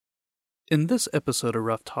In this episode of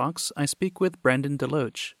Rough Talks, I speak with Brandon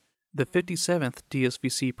Deloach, the 57th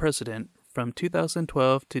DSVC president from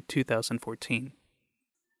 2012 to 2014.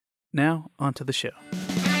 Now, on to the show.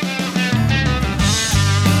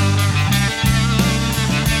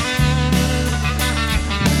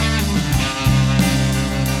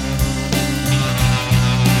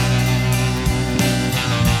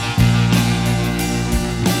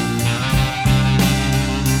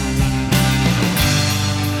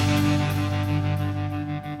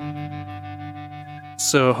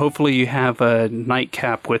 So hopefully you have a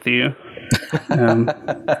nightcap with you.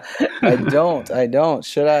 I don't.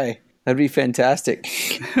 Should I? That'd be fantastic.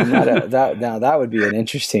 That would be an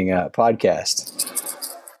interesting podcast.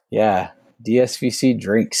 Yeah, DSVC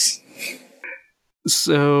drinks.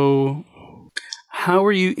 So, how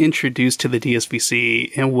were you introduced to the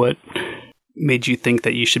DSVC, and what made you think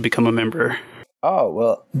that you should become a member? Oh,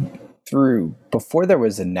 well, before there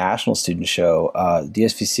was a national student show,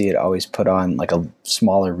 DSVC had always put on like a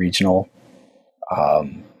smaller regional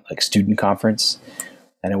like student conference,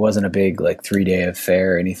 and it wasn't a big like 3-day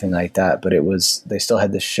affair or anything like that, but they still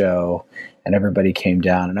had this show and everybody came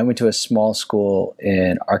down. And I went to a small school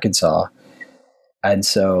in Arkansas, and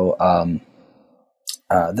so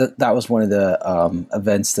that was one of the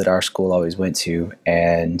events that our school always went to,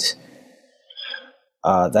 and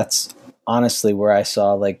that's honestly where I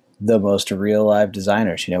saw like the most real live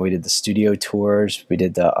designers. You know, we did the studio tours, we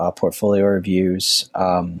did the portfolio reviews,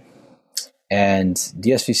 and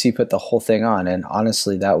DSVC put the whole thing on. And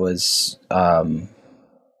honestly, that was the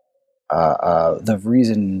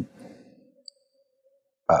reason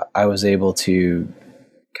I was able to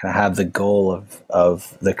kind of have the goal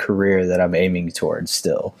of the career that I'm aiming towards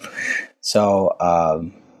still. So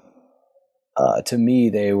to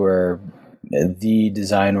me, they were the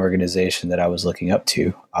design organization that I was looking up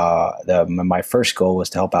to. My first goal was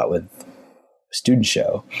to help out with student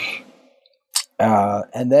show.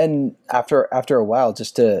 And then after a while,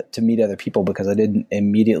 just to meet other people, because I didn't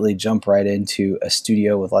immediately jump right into a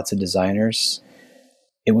studio with lots of designers.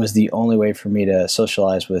 It was the only way for me to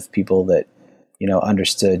socialize with people that, you know,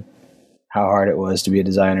 understood how hard it was to be a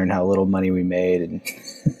designer and how little money we made. And,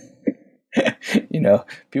 you know,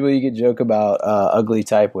 people you could joke about ugly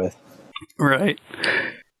type with. Right.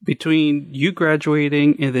 Between you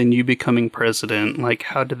graduating and then you becoming president, like,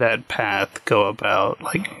 how did that path go about?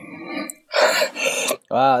 Like,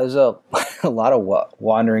 wow, there's a lot of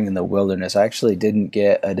wandering in the wilderness. I actually didn't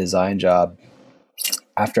get a design job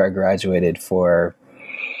after I graduated for,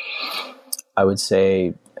 I would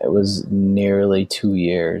say it was nearly 2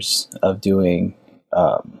 years of doing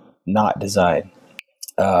not design.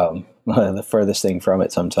 The furthest thing from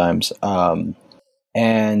it sometimes.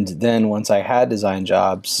 And then once I had design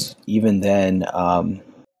jobs, even then, they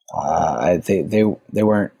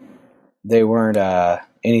weren't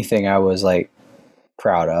anything I was like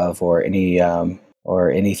proud of, or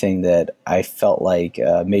anything that I felt like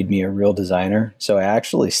made me a real designer. So I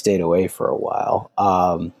actually stayed away for a while.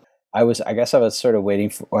 I guess I was sort of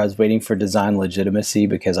waiting for design legitimacy,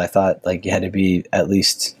 because I thought like you had to be at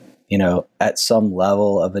least, you know, at some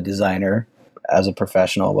level of a designer as a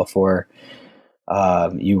professional before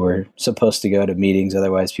you were supposed to go to meetings.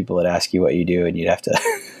 Otherwise people would ask you what you do, and you'd have to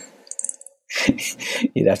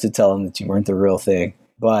tell them that you weren't the real thing.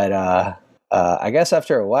 But I guess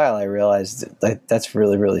after a while I realized that that's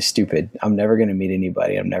really, really stupid. I'm never going to meet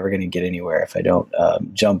anybody. I'm never going to get anywhere if I don't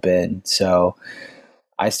jump in. So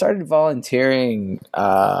I started volunteering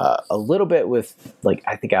a little bit with, like,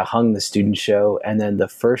 I think I hung the student show. And then the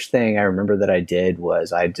first thing I remember that I did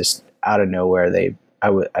was I just out of nowhere,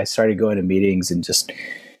 I started going to meetings and just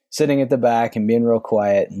sitting at the back and being real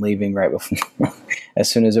quiet and leaving right before, as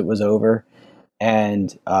soon as it was over,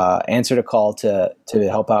 and answered a call to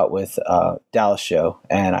help out with Dallas show.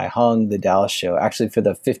 And I hung the Dallas show actually for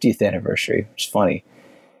the 50th anniversary, which is funny.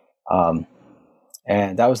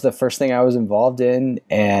 And that was the first thing I was involved in.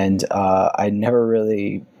 And I never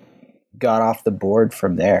really got off the board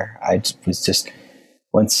from there. I was just,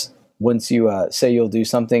 once you say you'll do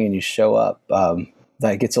something and you show up,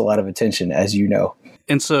 that gets a lot of attention, as you know.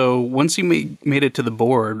 And so once you made it to the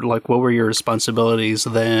board, like, what were your responsibilities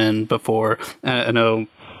then before? I know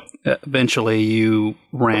eventually you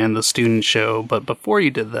ran the student show, but before you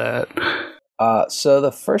did that? So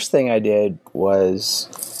the first thing I did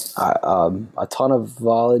was a ton of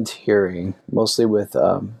volunteering, mostly with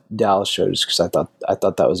Dallas shows, because I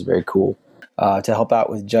thought that was very cool, to help out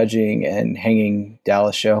with judging and hanging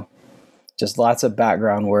Dallas show. Just lots of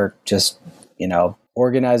background work, just, you know,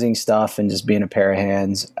 organizing stuff and just being a pair of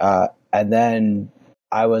hands. And then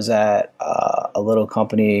I was at a little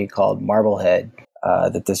company called Marblehead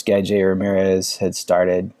that this guy Jay Ramirez had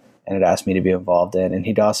started and had asked me to be involved in, and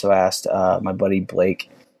he'd also asked my buddy Blake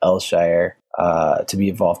Elshire to be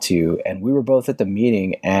involved too. And we were both at the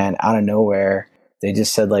meeting, and out of nowhere, they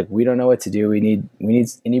just said, like, we don't know what to do. We need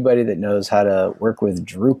anybody that knows how to work with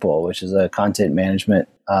Drupal, which is a content management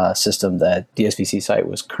system that DSVC site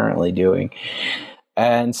was currently doing.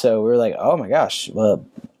 And so we were like, oh my gosh, well,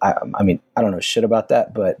 I mean, I don't know shit about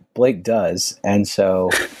that, but Blake does. And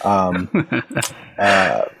so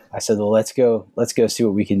I said, well, let's go see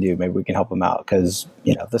what we can do. Maybe we can help him out. Cause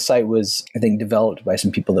the site was, I think, developed by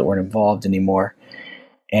some people that weren't involved anymore.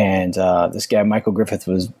 And this guy, Michael Griffith,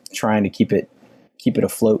 was trying to keep it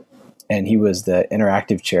afloat. And he was the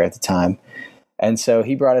interactive chair at the time. And so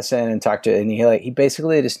he brought us in and talked to, and he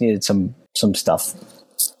basically just needed some stuff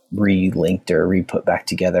re-linked or re-put back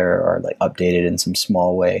together or like updated in some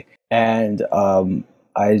small way. And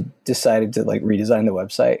I decided to like redesign the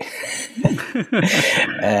website.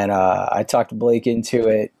 And I talked Blake into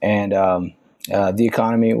it, and the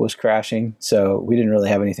economy was crashing, so we didn't really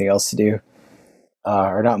have anything else to do,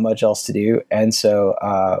 or not much else to do. And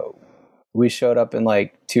so we showed up in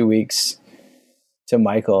like 2 weeks to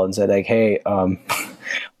Michael and said, like, hey,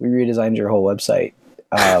 we redesigned your whole website.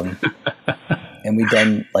 And we'd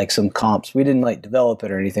done like some comps. We didn't like develop it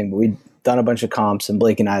or anything, but we'd done a bunch of comps, and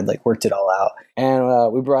Blake and I had like worked it all out.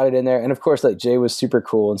 And we brought it in there. And of course, like, Jay was super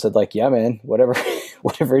cool and said, like, yeah, man, whatever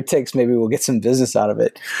it takes, maybe we'll get some business out of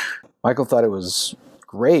it. Michael thought it was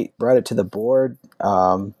great, brought it to the board.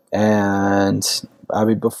 And I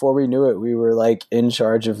mean, before we knew it, we were like in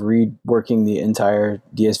charge of reworking the entire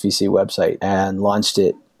DSVC website and launched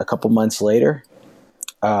it a couple months later.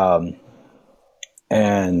 And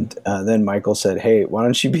then Michael said, hey, why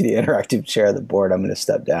don't you be the interactive chair of the board? I'm going to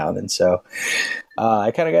step down. And so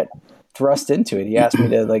I kind of got thrust into it. He asked me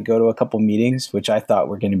to like go to a couple meetings, which I thought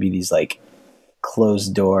were going to be these like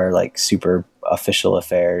closed door, like super official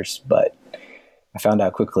affairs. But I found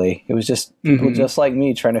out quickly it was just people just like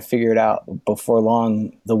me trying to figure it out. Before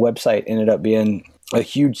long, the website ended up being a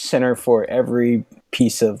huge center for every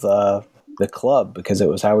piece of the club, because it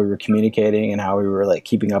was how we were communicating and how we were like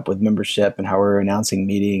keeping up with membership and how we were announcing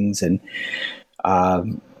meetings. And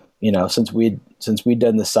since we'd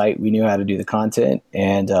done the site, we knew how to do the content,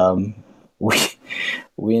 and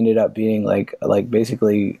we ended up being like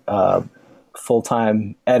basically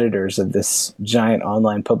full-time editors of this giant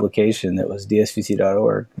online publication that was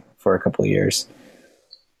dsvc.org for a couple of years.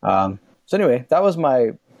 So anyway, that was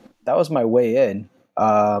my way in.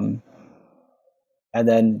 And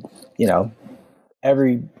then,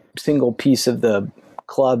 every single piece of the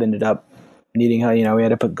club ended up needing we had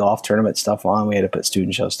to put golf tournament stuff on. We had to put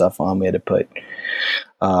student show stuff on. We had to put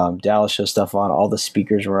Dallas show stuff on. All the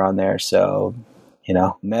speakers were on there. So,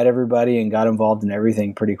 met everybody and got involved in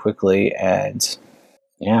everything pretty quickly. And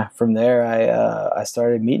yeah, from there, I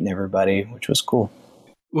started meeting everybody, which was cool.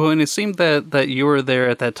 Well, and it seemed that you were there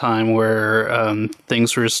at that time where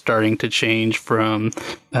things were starting to change from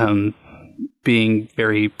being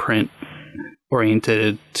very print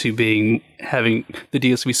oriented to having the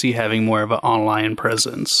DSVC having more of an online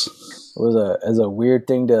presence. It was a weird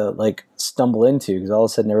thing to like stumble into, because all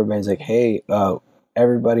of a sudden everybody's like, hey,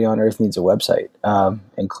 everybody on earth needs a website,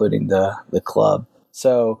 including the club.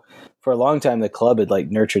 So for a long time, the club had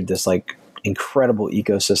like nurtured this like incredible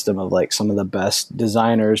ecosystem of like some of the best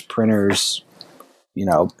designers, printers,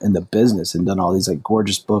 in the business, and done all these like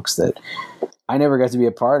gorgeous books that I never got to be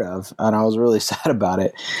a part of, and I was really sad about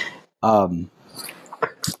it.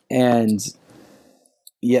 And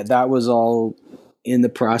yeah, that was all in the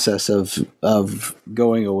process of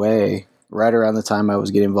going away right around the time I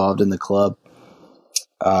was getting involved in the club.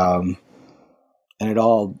 And it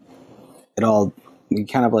all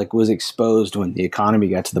kind of like was exposed when the economy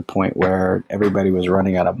got to the point where everybody was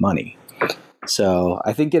running out of money. So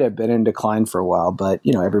I think it had been in decline for a while, but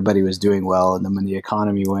everybody was doing well. And then when the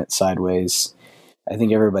economy went sideways, I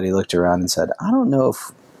think everybody looked around and said, I don't know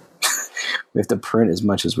if we have to print as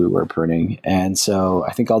much as we were printing. And so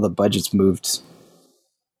I think all the budgets moved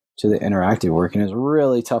to the interactive work, and it was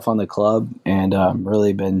really tough on the club, and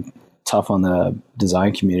really been tough on the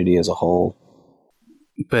design community as a whole.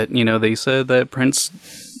 But, they said that print's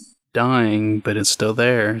dying, but it's still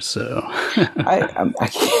there. So I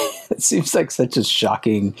it seems like such a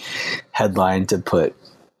shocking headline to put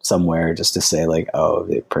somewhere just to say like, oh,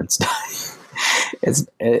 the print's dying. That's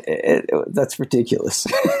ridiculous.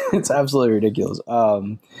 It's absolutely ridiculous.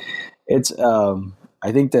 I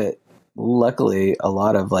think that luckily a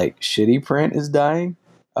lot of like shitty print is dying.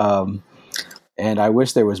 And I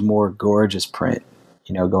wish there was more gorgeous print,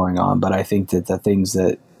 going on. But I think that the things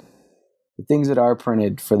that the things that are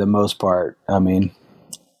printed for the most part, I mean,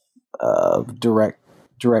 direct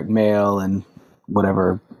mail and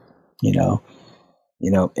whatever,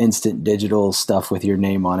 instant digital stuff with your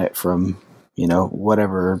name on it from,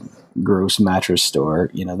 whatever gross mattress store,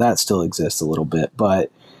 that still exists a little bit.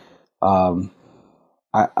 But I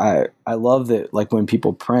love that, like, when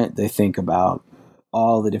people print, they think about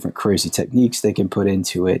all the different crazy techniques they can put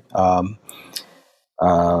into it,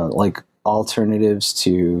 like alternatives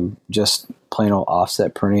to just plain old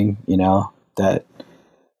offset printing, that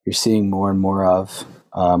you're seeing more and more of,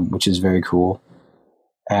 which is very cool.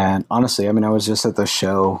 And honestly, I mean, I was just at the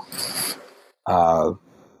show a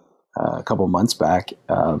couple months back,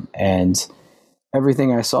 and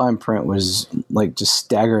everything I saw in print was like just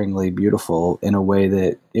staggeringly beautiful in a way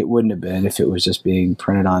that it wouldn't have been if it was just being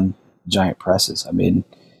printed on giant presses. I mean,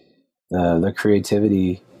 the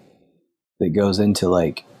creativity that goes into,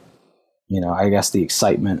 like, I guess the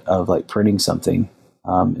excitement of like printing something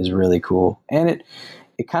is really cool. And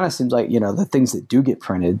it kind of seems like, the things that do get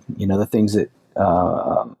printed, the things that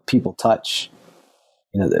people touch,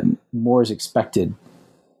 that more is expected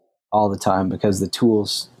all the time, because the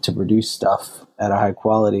tools to produce stuff at a high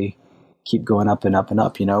quality keep going up and up and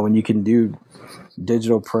up. When you can do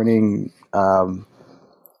digital printing for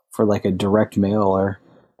like a direct mailer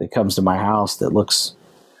that comes to my house that looks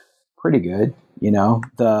pretty good,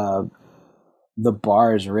 the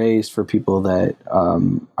bar is raised for people that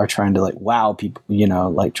are trying to like wow people,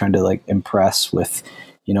 like trying to like impress with,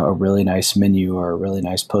 a really nice menu or a really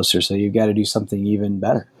nice poster. So you've got to do something even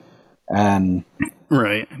better. And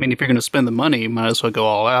right. I mean, if you're going to spend the money, you might as well go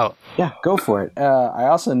all out. Yeah, go for it. I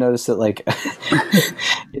also noticed that, like,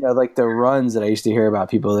 like the runs that I used to hear about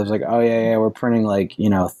people, there's like, oh yeah, we're printing like,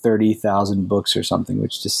 30,000 books or something,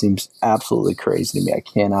 which just seems absolutely crazy to me. I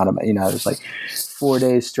cannot imagine, there's like 4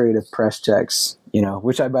 days straight of press checks,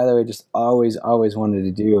 which I, by the way, just always wanted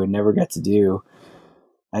to do and never got to do.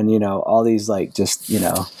 And, all these like just,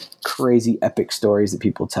 crazy epic stories that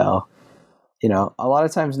people tell. A lot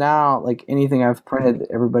of times now, like anything I've printed,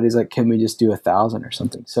 everybody's like, can we just do 1,000 or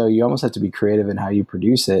something? So you almost have to be creative in how you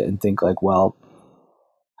produce it and think like, well,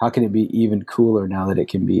 how can it be even cooler now that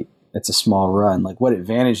it's a small run? Like, what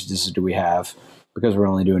advantages do we have because we're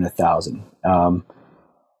only doing 1,000?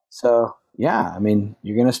 So yeah, I mean,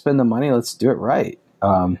 you're going to spend the money. Let's do it right.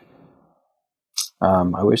 I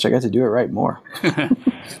wish I got to do it right more.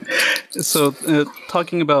 So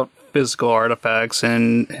talking about physical artifacts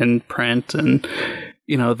and print, and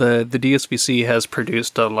the DSPC has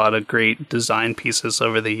produced a lot of great design pieces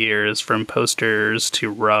over the years, from posters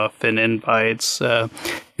to rough and invites.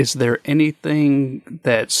 Is there anything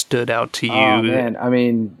that stood out to you? Oh man, I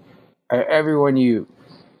mean, everyone you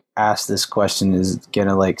ask this question is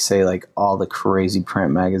gonna like say like all the crazy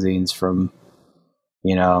print magazines from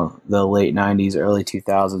the late 90s, early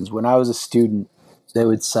 2000s. When I was a student, they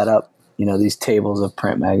would set up these tables of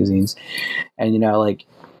print magazines. And, like,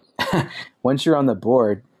 once you're on the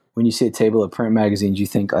board, when you see a table of print magazines, you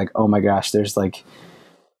think like, oh my gosh, there's like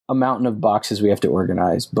a mountain of boxes we have to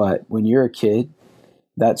organize. But when you're a kid,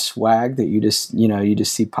 that swag that you just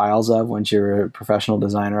see piles of once you're a professional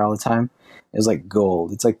designer all the time is like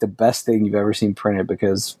gold. It's like the best thing you've ever seen printed,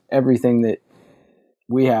 because everything that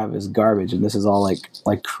we have is garbage, and this is all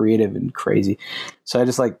like creative and crazy. So I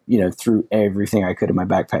just like threw everything I could in my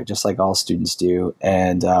backpack, just like all students do,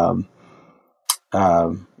 and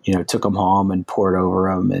took them home and poured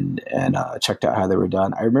over them and checked out how they were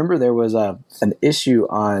done. I remember there was an issue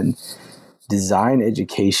on design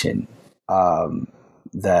education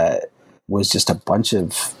that was just a bunch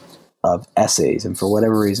of essays, and for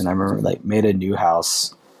whatever reason, I remember like Maida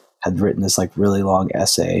Newhouse had written this like really long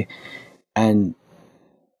essay, and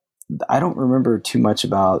I don't remember too much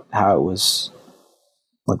about how it was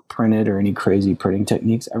like printed or any crazy printing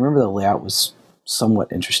techniques. I remember the layout was somewhat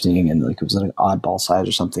interesting and like it was like an oddball size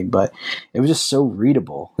or something, but it was just so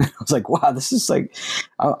readable. I was like, wow, this is like,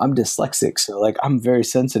 I'm dyslexic, so like I'm very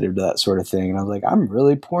sensitive to that sort of thing. And I was like, I'm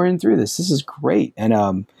really pouring through this. This is great.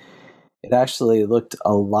 And it actually looked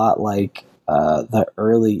a lot like the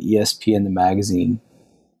early ESPN the magazine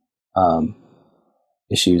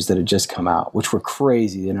issues that had just come out, which were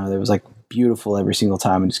crazy. There was like beautiful every single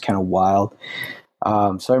time and just kind of wild.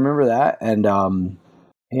 So I remember that. And God,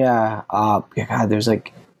 there's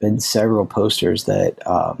like been several posters that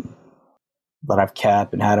I've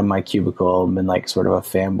kept and had in my cubicle and been like sort of a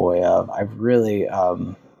fanboy of. I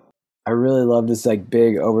really love this like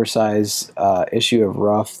big oversized issue of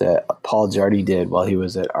Rough that Paul Jardy did while he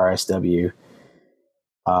was at RSW.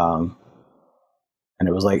 And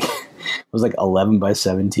it was like 11 by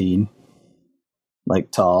 17,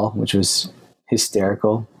 like tall, which was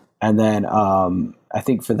hysterical. And then I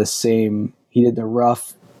think for the same, he did the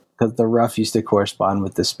rough, because the rough used to correspond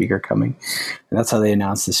with the speaker coming. And that's how they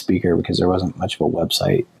announced the speaker, because there wasn't much of a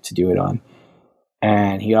website to do it on.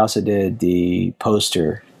 And he also did the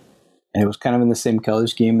poster, and it was kind of in the same color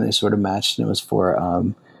scheme. They sort of matched, and it was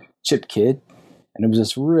for Chip Kidd. And it was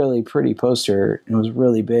this really pretty poster, and it was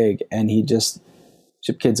really big. And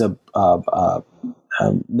Chip Kidd's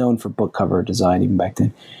known for book cover design even back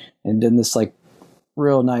then, and did this like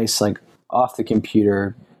real nice, like off the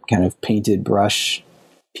computer kind of painted brush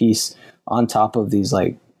piece on top of these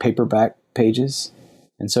like paperback pages.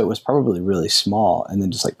 And so it was probably really small, and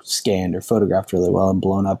then just like scanned or photographed really well and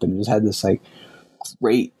blown up, and it just had this like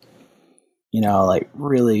great, like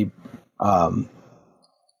really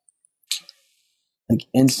like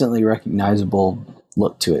instantly recognizable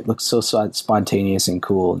look to it. It looked so spontaneous and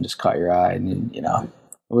cool, and just caught your eye. And it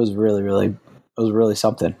was really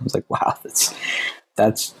something. I was like, wow,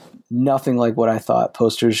 that's nothing like what I thought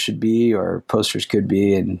posters should be or posters could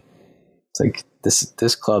be. And it's like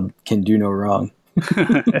this club can do no wrong.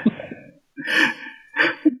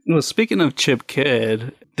 Well, speaking of Chip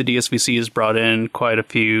Kidd, the DSVC has brought in quite a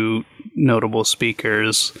few notable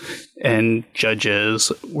speakers and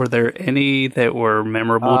judges. Were there any that were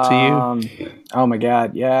memorable to you? Oh my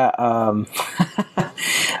God, yeah.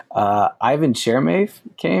 Ivan Chermayeff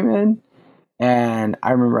came in, and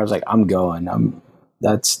I remember I was like, I'm going.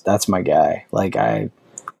 That's my guy. Like I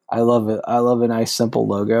love it. I love a nice simple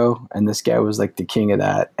logo, and this guy was like the king of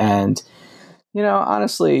that. And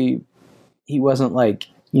honestly, he wasn't like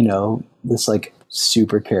this like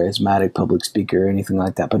super charismatic public speaker or anything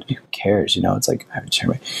like that, but who cares? It's like Ivan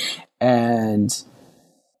Chermayeff, and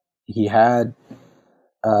he had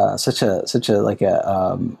such an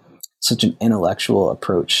intellectual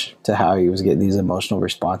approach to how he was getting these emotional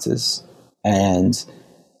responses, and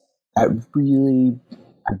I really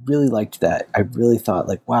liked that. I really thought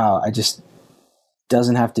like, wow, I just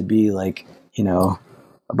doesn't have to be like a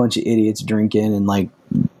bunch of idiots drinking and like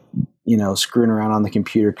screwing around on the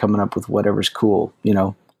computer coming up with whatever's cool.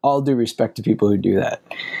 All due respect to people who do that.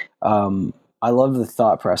 I love the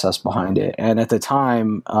thought process behind it. And at the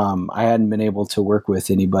time, I hadn't been able to work with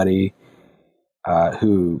anybody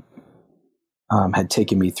who had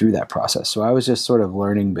taken me through that process. So I was just sort of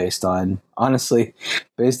learning based on DSVC,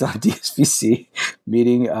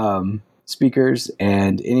 meeting speakers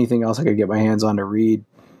and anything else I could get my hands on to read.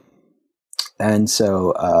 And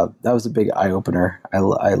so that was a big eye opener. I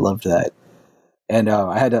loved that. And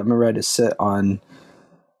I remember I had to sit on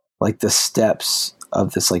like the steps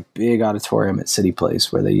of this like big auditorium at City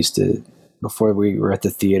Place where they used to, before we were at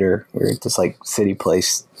the theater, we were at this like City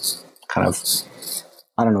Place kind of,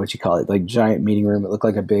 I don't know what you call it, like giant meeting room. It looked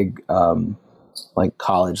like a big like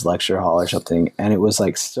college lecture hall or something. And it was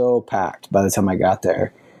like so packed by the time I got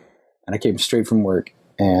there. And I came straight from work.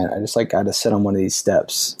 And I just like got to sit on one of these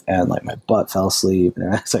steps, and like my butt fell asleep.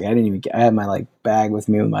 And it's like I had my like bag with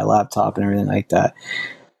me with my laptop and everything like that.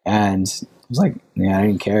 And I was like, yeah, I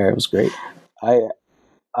didn't care. It was great. I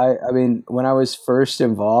mean, when I was first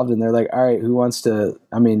involved, and they're like, all right, who wants to?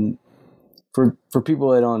 I mean, for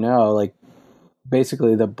people that don't know, like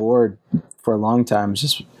basically the board for a long time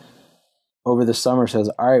just over the summer says,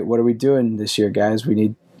 all right, what are we doing this year, guys? We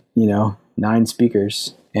need 9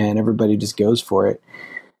 speakers, and everybody just goes for it.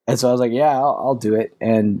 And so I was like, yeah, I'll do it.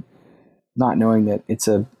 And not knowing that it's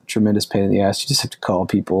a tremendous pain in the ass. You just have to call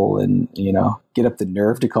people and, get up the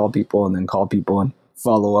nerve to call people, and then call people and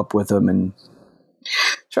follow up with them and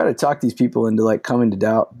try to talk these people into like coming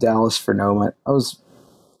to Dallas for Noma. I was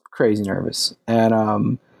crazy nervous. And I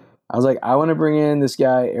was like, I want to bring in this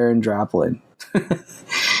guy, Aaron Draplin.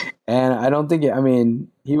 And I don't think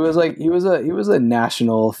he was a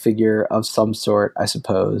national figure of some sort, I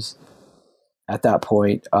suppose. At that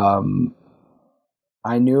point,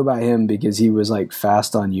 I knew about him because he was like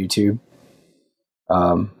fast on YouTube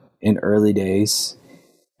in early days,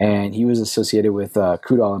 and he was associated with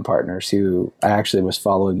Kudal and Partners, who I actually was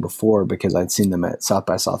following before because I'd seen them at South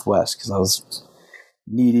by Southwest because I was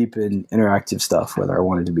knee deep in interactive stuff, whether I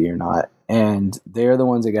wanted to be or not. And they're the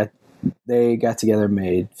ones that got together and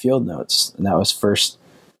made Field Notes, and that was first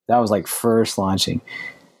launching.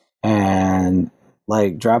 And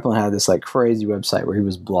like Draplin had this like crazy website where he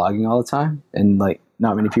was blogging all the time, and like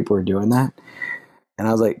not many people were doing that. And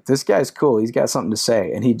I was like, this guy's cool. He's got something to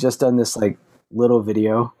say. And he'd just done this like little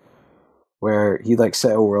video where he like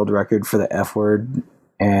set a world record for the F word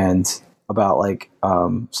and about like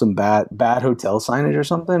some bad hotel signage or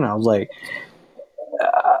something. And I was like,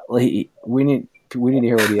 we need to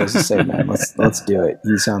hear what he has to say, man. Let's do it.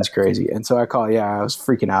 He sounds crazy. And so I was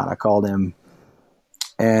freaking out. I called him,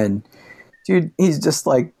 and dude, he's just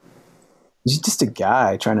like he's just a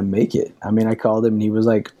guy trying to make it. I mean, I called him and he was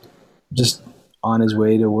like just on his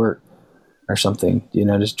way to work or something, you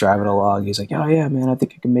know, just driving along. He's like, oh yeah, man, I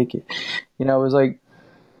think I can make it. You know, it was like,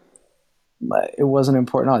 it wasn't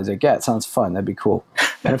important. He's like, yeah, it sounds fun. That'd be cool.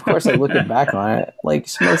 And of course, like looking back on it, like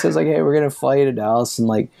somebody says like, hey, we're going to fly you to Dallas and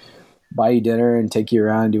like buy you dinner and take you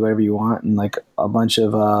around and do whatever you want. And like a bunch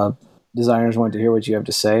of designers want to hear what you have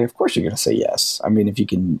to say. Of course you're going to say yes. I mean, if you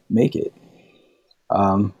can make it.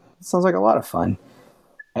 It sounds like a lot of fun.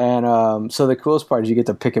 And so the coolest part is you get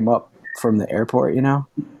to pick him up from the airport, you know?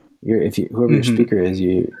 Whoever your speaker is,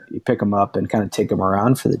 you pick them up and kind of take them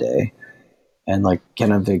around for the day. And like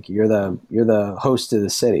kind of think you're the host of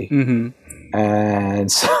the city.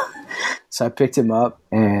 And so I picked him up,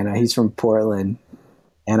 and he's from Portland,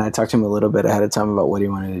 and I talked to him a little bit ahead of time about what he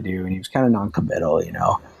wanted to do, and he was kind of non-committal, you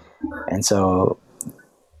know. And so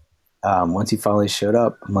once he finally showed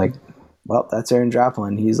up, I'm like, well, that's Aaron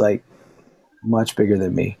Draplin. He's like much bigger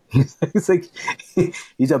than me. He's like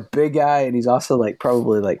he's a big guy, and he's also like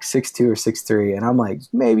probably like 6'2" or 6'3", and I'm like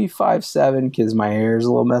maybe 5'7" because my hair is a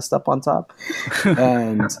little messed up on top.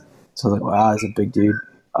 And so I was like, wow, he's a big dude.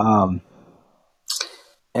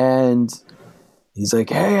 And he's like,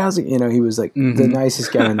 hey, how's it? You know, he was like the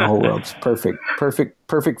nicest guy in the whole world. Perfect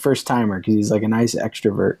first timer, because he's like a nice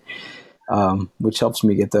extrovert, which helps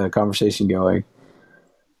me get the conversation going.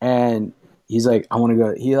 And he's like, I want to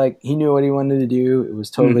go. He knew what he wanted to do. It was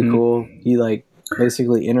totally cool. He like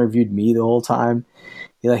basically interviewed me the whole time.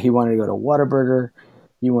 He wanted to go to Whataburger.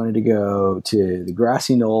 He wanted to go to the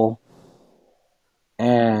Grassy Knoll.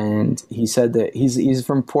 And he said that he's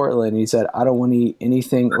from Portland. He said, I don't want to eat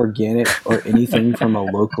anything organic or anything from a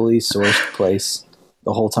locally sourced place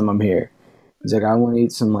the whole time I'm here. He's like, I want to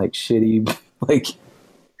eat some like shitty like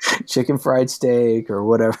chicken fried steak or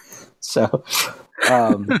whatever. So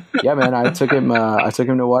yeah, man, I took him to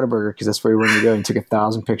Whataburger because that's where he wanted to go. He took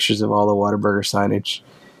 1,000 pictures of all the Whataburger signage.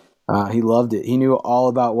 He loved it. He knew all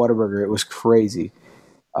about Whataburger. It was crazy.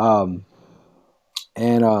 And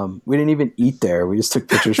we didn't even eat there. We just took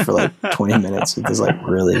pictures for like 20 minutes with this like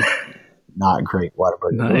really not great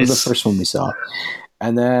Whataburger. Nice. It was the first one we saw.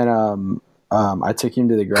 And then I took him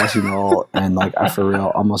to the Grassy Knoll, and like I for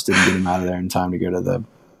real almost didn't get him out of there in time to go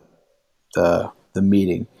to the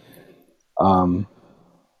meeting.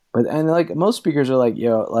 But like most speakers are like,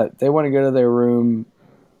 like they want to go to their room,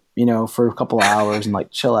 you know, for a couple of hours and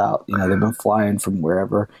like chill out. You know, they've been flying from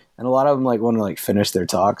wherever, and a lot of them like want to like finish their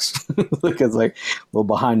talks because like a little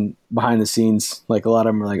behind the scenes. Like a lot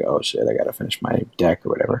of them are like, oh shit, I got to finish my deck or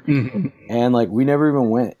whatever. And like we never even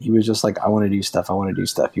went. He was just like, I want to do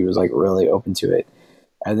stuff. He was like really open to it.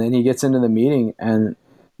 And then he gets into the meeting, and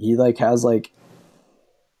he like has like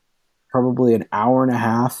probably an hour and a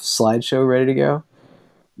half slideshow ready to go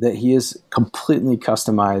that he is completely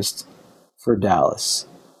customized for Dallas.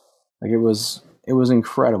 Like it was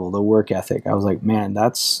incredible, the work ethic. I was like, man,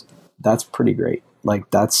 that's pretty great. Like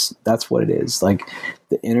that's what it is. Like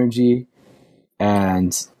the energy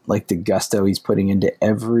and like the gusto he's putting into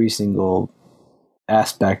every single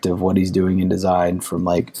aspect of what he's doing in design, from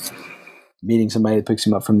like meeting somebody that picks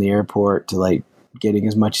him up from the airport to like getting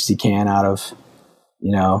as much as he can out of,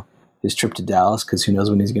 you know, his trip to Dallas, because who knows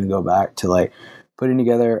when he's going to go back, to like putting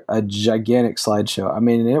together a gigantic slideshow. I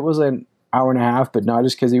mean, it was an hour and a half, but not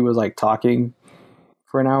just because he was like talking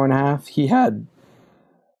for an hour and a half. He had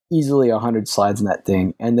easily 100 slides in that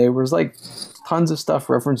thing, and there was like tons of stuff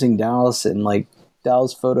referencing Dallas and like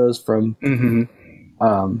Dallas photos from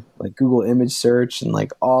like Google image search and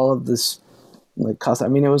like all of this like custom. I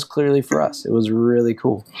mean, it was clearly for us. It was really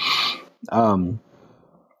cool. And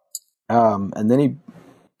then he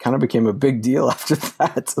kind of became a big deal after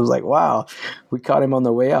that. So I was like, wow, we caught him on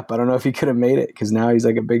the way up. I don't know if he could have made it, because now he's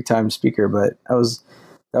like a big time speaker, but that was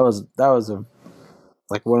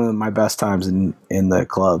like one of my best times in the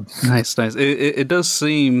club. Nice. It does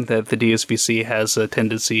seem that the DSBC has a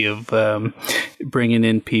tendency of bringing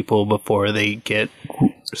in people before they get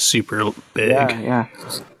super big. Yeah.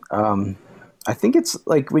 I think it's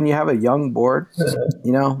like when you have a young board,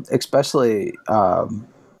 you know, especially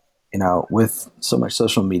you know, with so much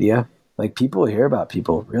social media, like people hear about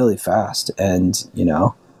people really fast, and you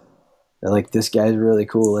know, they're like, this guy's really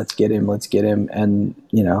cool, let's get him, and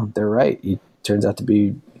you know, they're right. He turns out to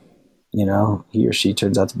be, you know, he or she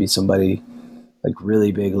turns out to be somebody like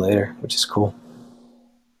really big later, which is cool.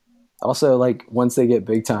 Also, like once they get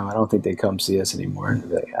big time, I don't think they come see us anymore.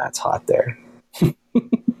 They're like, it's hot there.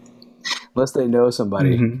 Unless they know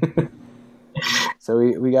somebody. So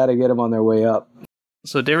we got to get them on their way up.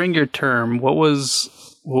 So during your term, what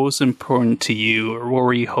was what was important to you, or what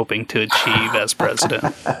were you hoping to achieve as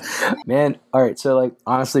president? Man, all right. So like,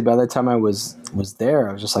 honestly, by the time I was there,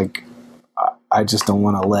 I was just like, I just don't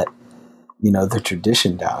want to let, the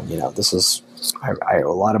tradition down. This is, I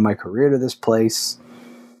owe a lot of my career to this place,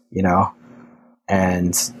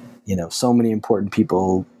 and, so many important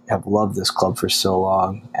people have loved this club for so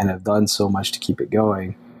long and have done so much to keep it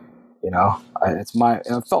going.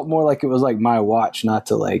 It felt more like it was like my watch not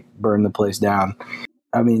to like burn the place down.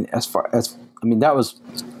 I mean, that was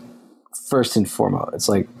first and foremost. It's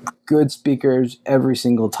like good speakers every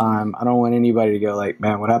single time. I don't want anybody to go like,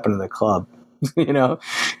 man, what happened to the club?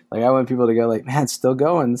 Like I want people to go like, man, it's still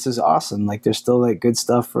going. This is awesome. Like there's still like good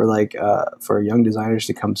stuff for like, for young designers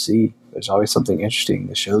to come see. There's always something interesting.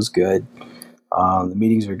 The show's good. The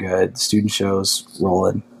meetings are good. The student shows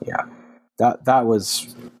rolling. Yeah. That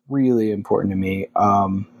was really important to me.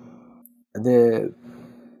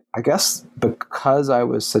 I guess because I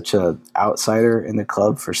was such a outsider in the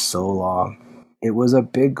club for so long, it was a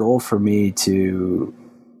big goal for me to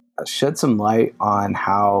shed some light on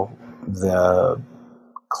how the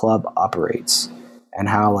club operates and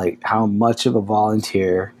how much of a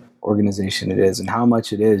volunteer organization it is and how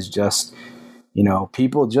much it is just,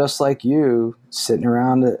 people just like you sitting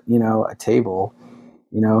around, a table,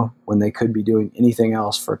 when they could be doing anything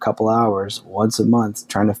else for a couple hours once a month,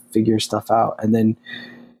 trying to figure stuff out. And then,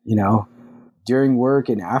 during work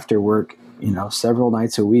and after work, several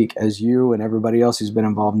nights a week, as you and everybody else who's been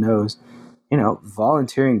involved knows,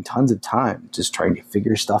 volunteering tons of time, just trying to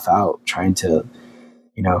figure stuff out, trying to,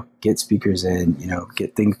 get speakers in,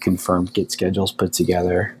 get things confirmed, get schedules put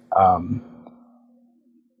together.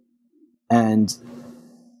 And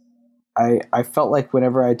I felt like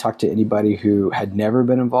whenever I talked to anybody who had never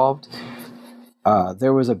been involved,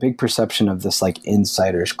 there was a big perception of this like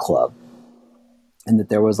insiders club, and that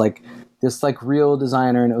there was like this like real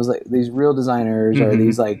designer, and it was like these real designers or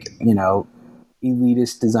these like,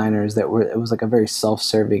 elitist designers it was like a very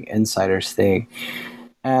self-serving insiders thing.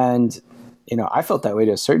 And, I felt that way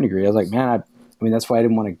to a certain degree. I was like, man, that's why I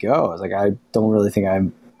didn't want to go. I was like, I don't really think I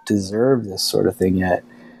deserve this sort of thing yet.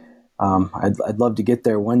 I'd love to get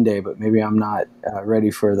there one day, but maybe I'm not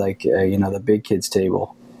ready for like, the big kids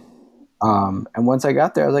table. And once I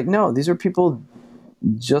got there, I was like, no, these are people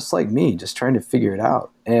just like me, just trying to figure it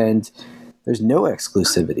out. And there's no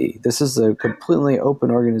exclusivity. This is a completely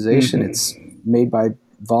open organization. It's made by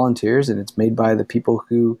volunteers, and it's made by the people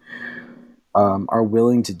who are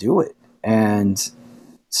willing to do it. And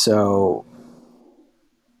so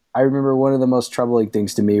I remember one of the most troubling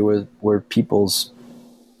things to me were people's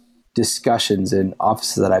discussions in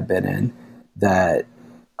offices that I've been in, that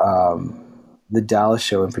the Dallas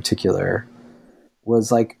show in particular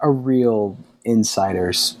was like a real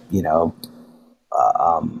insiders,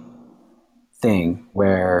 thing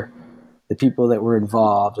where the people that were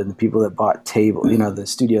involved and the people that bought the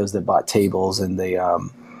studios that bought tables and the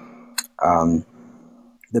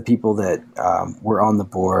people that were on the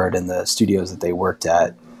board and the studios that they worked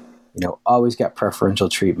at, always got preferential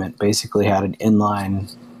treatment, basically had an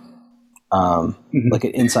inline, like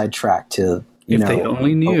an inside track to, if they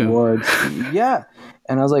only knew awards. Yeah.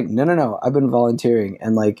 And I was like, no, I've been volunteering.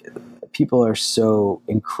 And like, people are so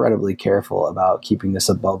incredibly careful about keeping this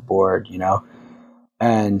above board,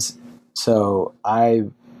 And so I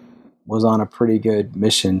was on a pretty good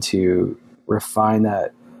mission to refine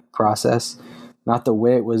that process, not the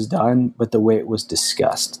way it was done, but the way it was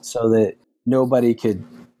discussed, so that nobody could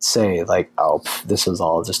say like, oh, this is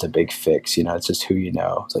all just a big fix. It's just who you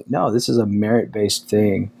know. It's like, no, this is a merit-based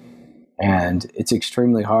thing, and it's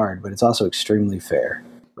extremely hard, but it's also extremely fair.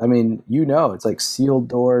 I mean, it's like sealed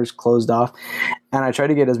doors, closed off. And I try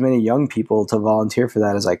to get as many young people to volunteer for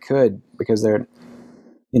that as I could, because they're,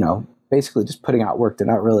 basically just putting out work. They're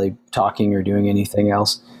not really talking or doing anything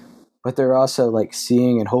else, but they're also like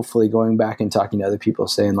seeing and hopefully going back and talking to other people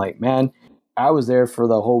saying like, man, I was there for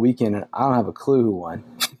the whole weekend and I don't have a clue who won.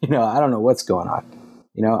 I don't know what's going on.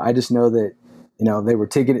 I just know that, they were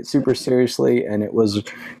taking it super seriously and it was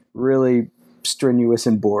really strenuous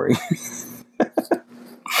and boring.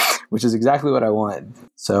 Which is exactly what I wanted.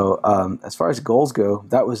 So as far as goals go,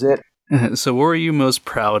 that was it. So what were you most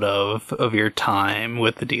proud of your time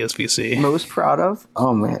with the DSVC? Most proud of?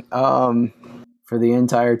 Oh, man. For the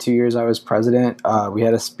entire 2 years I was president, we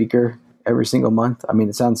had a speaker every single month. I mean,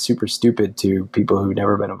 it sounds super stupid to people who've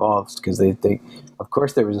never been involved, because they think, of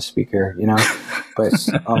course there was a speaker, But,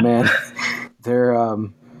 oh, man, there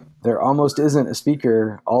almost isn't a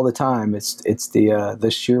speaker all the time. It's the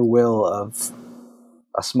sheer will of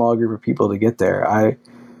a small group of people to get there.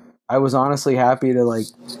 I I was honestly happy to like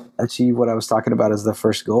achieve what I was talking about as the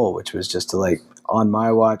first goal, which was just to like on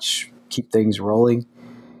my watch keep things rolling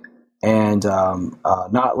and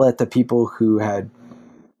not let the people who had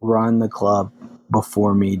run the club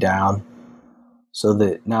before me down, so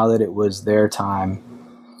that now that it was their time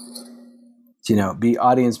to, you know, be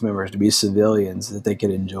audience members, to be civilians, that they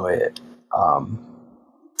could enjoy it.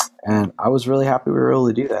 And I was really happy we were able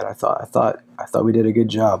to do that. I thought we did a good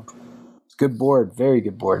job. Good board, very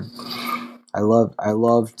good board. I loved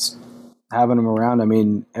having them around. I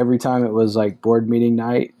mean, every time it was like board meeting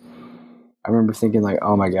night, I remember thinking like,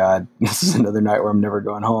 oh my God, this is another night where I'm never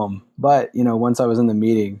going home. But, you know, once I was in the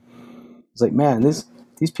meeting, I was like, man, these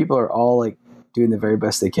people are all like doing the very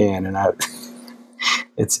best they can. And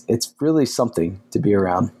it's really something to be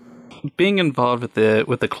around. Being involved with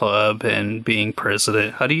the club and being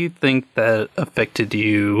president, how do you think that affected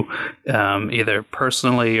you, either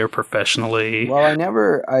personally or professionally? Well,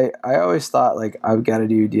 I always thought like I've got to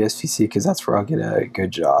do DSPC because that's where I'll get a good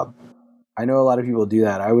job. I know a lot of people do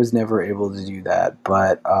that. I was never able to do that,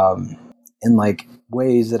 but in like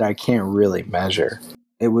ways that I can't really measure.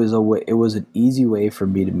 It was an easy way for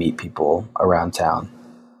me to meet people around town.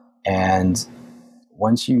 And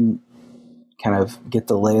once you kind of get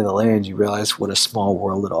the lay of the land, you realize what a small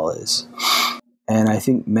world it all is. And I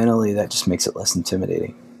think mentally that just makes it less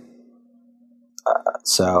intimidating.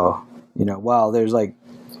 So, you know, while there's like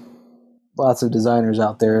lots of designers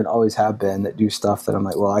out there and always have been that do stuff that I'm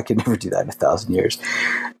like, well, I could never do that in 1,000 years.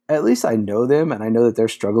 At least I know them and I know that they're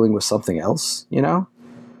struggling with something else, you know?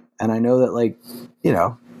 And I know that like, you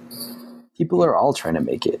know, people are all trying to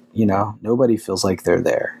make it, you know? Nobody feels like they're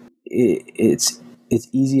there. It's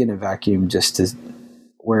easy in a vacuum just to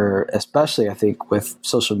where, especially I think with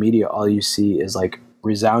social media, all you see is like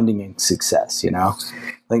resounding success, you know,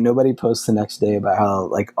 like nobody posts the next day about how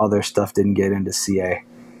like all their stuff didn't get into CA,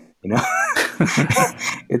 you know,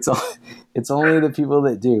 it's only the people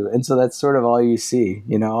that do. And so that's sort of all you see,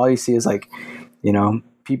 you know, all you see is like, you know,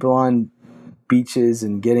 people on beaches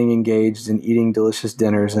and getting engaged and eating delicious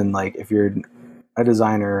dinners. And like, if you're a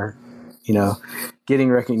designer, you know,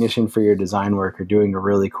 getting recognition for your design work or doing a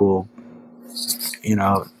really cool, you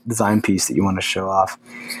know, design piece that you want to show off.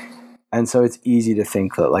 And so it's easy to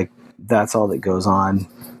think that like, that's all that goes on,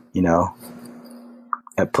 you know,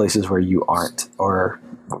 at places where you aren't, or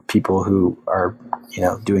people who are, you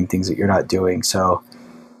know, doing things that you're not doing. So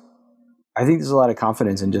I think there's a lot of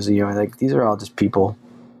confidence in just, you know, like these are all just people,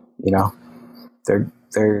 you know,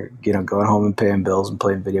 they're, you know, going home and paying bills and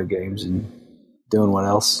playing video games and doing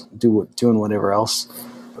whatever else.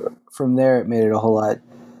 From there, it made it a whole lot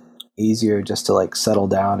easier just to like settle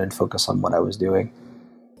down and focus on what I was doing.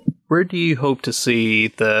 Where do you hope to see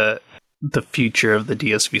the future of the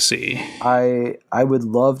DSPC? I would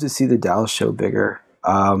love to see the Dallas show bigger.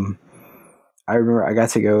 I remember I got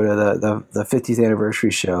to go to the 50th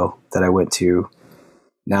anniversary show that I went to.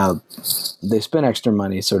 Now, they spent extra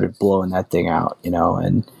money sort of blowing that thing out, you know,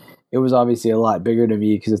 and it was obviously a lot bigger to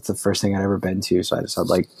me because it's the first thing I'd ever been to. So I just had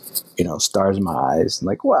like, you know, stars in my eyes and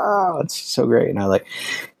like, wow, it's so great. And I like,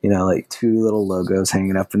 you know, like 2 little logos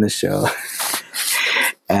hanging up in the show.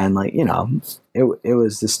 And like, you know, it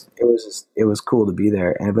was cool to be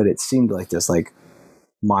there. But it seemed like this like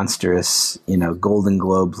monstrous, you know, Golden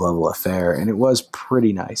Globes level affair. And it was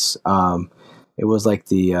pretty nice. It was like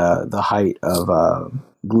the height of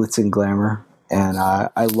glitz and glamour. And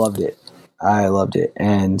I loved it.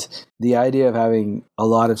 And the idea of having a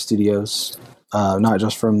lot of studios, not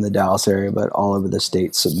just from the Dallas area, but all over the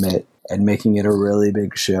state submit, and making it a really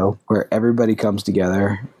big show where everybody comes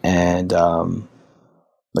together and,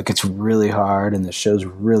 like it's really hard and the show's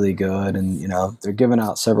really good. And, you know, they're giving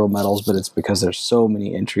out several medals, but it's because there's so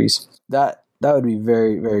many entries. That would be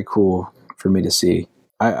very, very cool for me to see.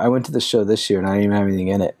 I went to the show this year and I didn't even have anything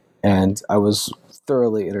in it. And I was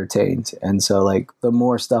thoroughly entertained. And so like the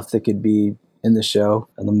more stuff that could be in the show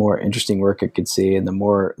and the more interesting work I could see and the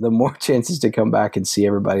more chances to come back and see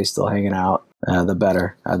everybody still hanging out, the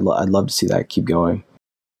better. I'd love to see that keep going.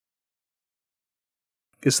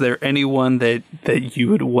 Is there anyone that you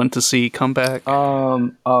would want to see come back?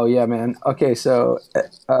 Oh yeah, man. Okay. So,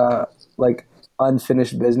 like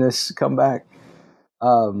unfinished business come back.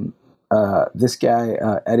 This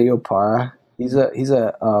guy, Eddie Opara, he's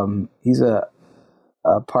a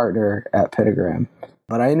partner at Pentagram,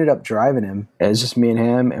 but I ended up driving him. It was just me and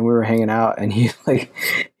him, and we were hanging out, and he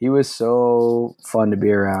was so fun to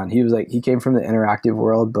be around. He came from the interactive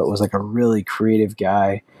world, but was like a really creative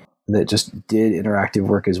guy that just did interactive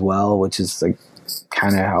work as well, which is like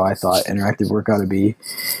kind of how I thought interactive work ought to be.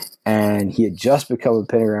 And he had just become a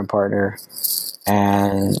Pentagram partner,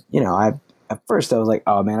 and you know, I at first I was like,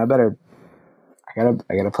 oh man, I gotta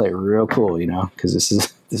play it real cool, you know, because this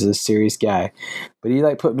is a serious guy. But he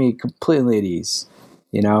like put me completely at ease,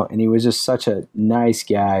 you know, and he was just such a nice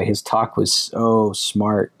guy. His talk was so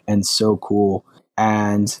smart and so cool,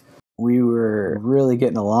 and we were really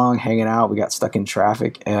getting along, hanging out. We got stuck in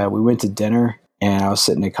traffic. We went to dinner, and I was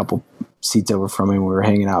sitting a couple seats over from him. We were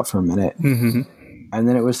hanging out for a minute, and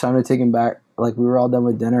then it was time to take him back. Like we were all done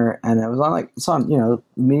with dinner, and it's on you know,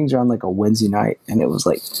 meetings are on like a Wednesday night, and it was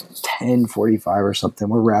like 10:45 or something.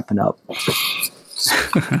 We're wrapping up,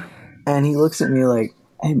 and he looks at me like,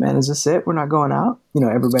 "Hey man, is this it? We're not going out?" You know,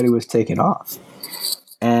 everybody was taking off,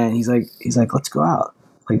 and he's like, "Let's go out."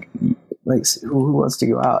 Like who wants to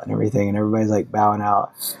go out and everything, and everybody's like bowing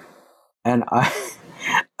out, and I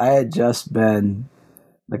had just been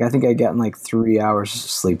like, I think I'd gotten like 3 hours of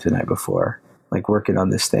sleep the night before, like working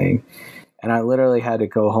on this thing. And I literally had to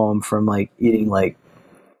go home from like eating like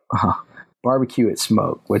barbecue at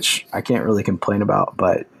Smoke, which I can't really complain about,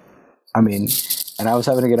 but I mean, and I was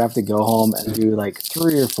having to have to go home and do like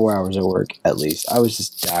 3 or 4 hours of work at least. I was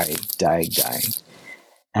just dying.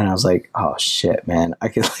 And I was like, oh shit, man, I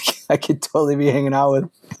could totally be hanging out with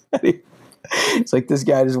Eddie. It's like, this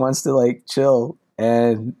guy just wants to like chill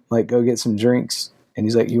and like go get some drinks. And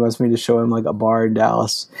he's like, he wants me to show him like a bar in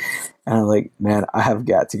Dallas. And I'm like, man, I have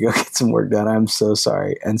got to go get some work done. I'm so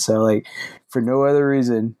sorry. And so like, for no other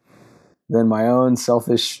reason than my own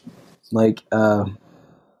selfish, like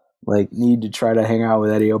need to try to hang out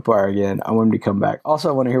with Eddie Opar again, I want him to come back. Also,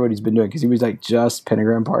 I want to hear what he's been doing, because he was like just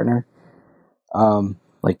Pentagram partner,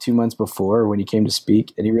 like 2 months before when he came to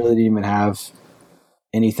speak, and he really didn't even have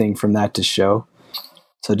anything from that to show.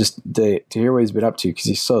 So just to hear what he's been up to, because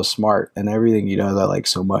he's so smart and everything he does, I like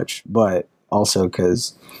so much. But also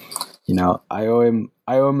because, you know, I owe him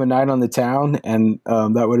a night on the town, and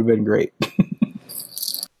that would have been great.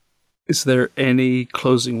 Is there any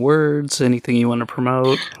closing words, anything you want to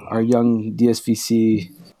promote? Our young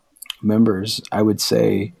DSVC members, I would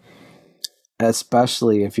say,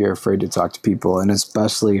 especially if you're afraid to talk to people, and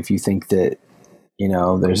especially if you think that, you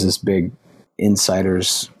know, there's this big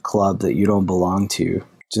insiders club that you don't belong to,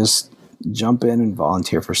 just jump in and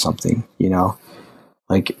volunteer for something, you know?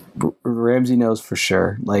 Like Ramsey knows for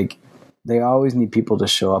sure, like they always need people to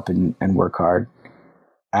show up and work hard,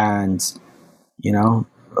 and, you know,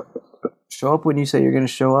 show up when you say you're going to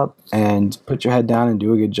show up, and put your head down and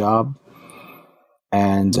do a good job.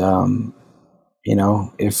 And, you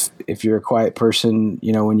know, if you're a quiet person,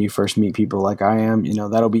 you know, when you first meet people like I am, you know,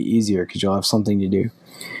 that'll be easier because you'll have something to do.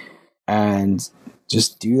 And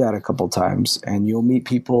just do that a couple times, and you'll meet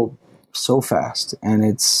people so fast, and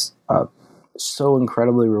it's so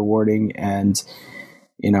incredibly rewarding. And,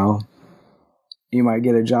 you know, you might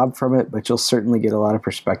get a job from it, but you'll certainly get a lot of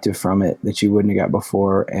perspective from it that you wouldn't have got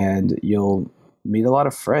before, and you'll meet a lot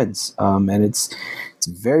of friends. And it's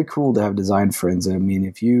very cool to have design friends. I mean,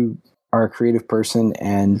 if you are a creative person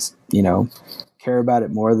and, you know, care about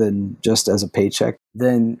it more than just as a paycheck,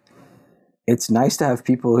 then it's nice to have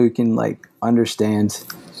people who can like understand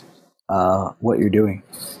what you're doing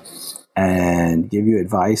and give you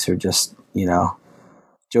advice, or just, you know,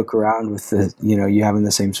 joke around with the, you know, you having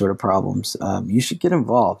the same sort of problems. You should get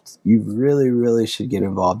involved. You really, really should get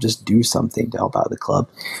involved. Just do something to help out the club.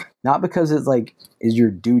 Not because it like is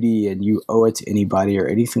your duty and you owe it to anybody or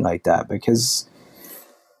anything like that, because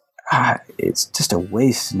it's just a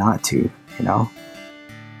waste not to, you know?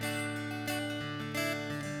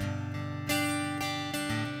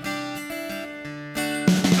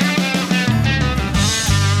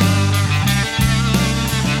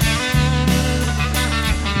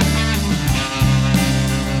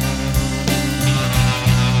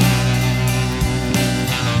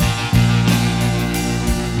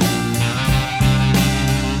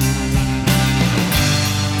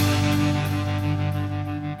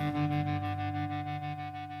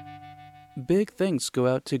 Big thanks go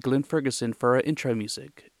out to Glenn Ferguson for our intro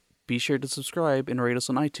music. Be sure to subscribe and rate us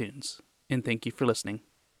on iTunes. And thank you for listening.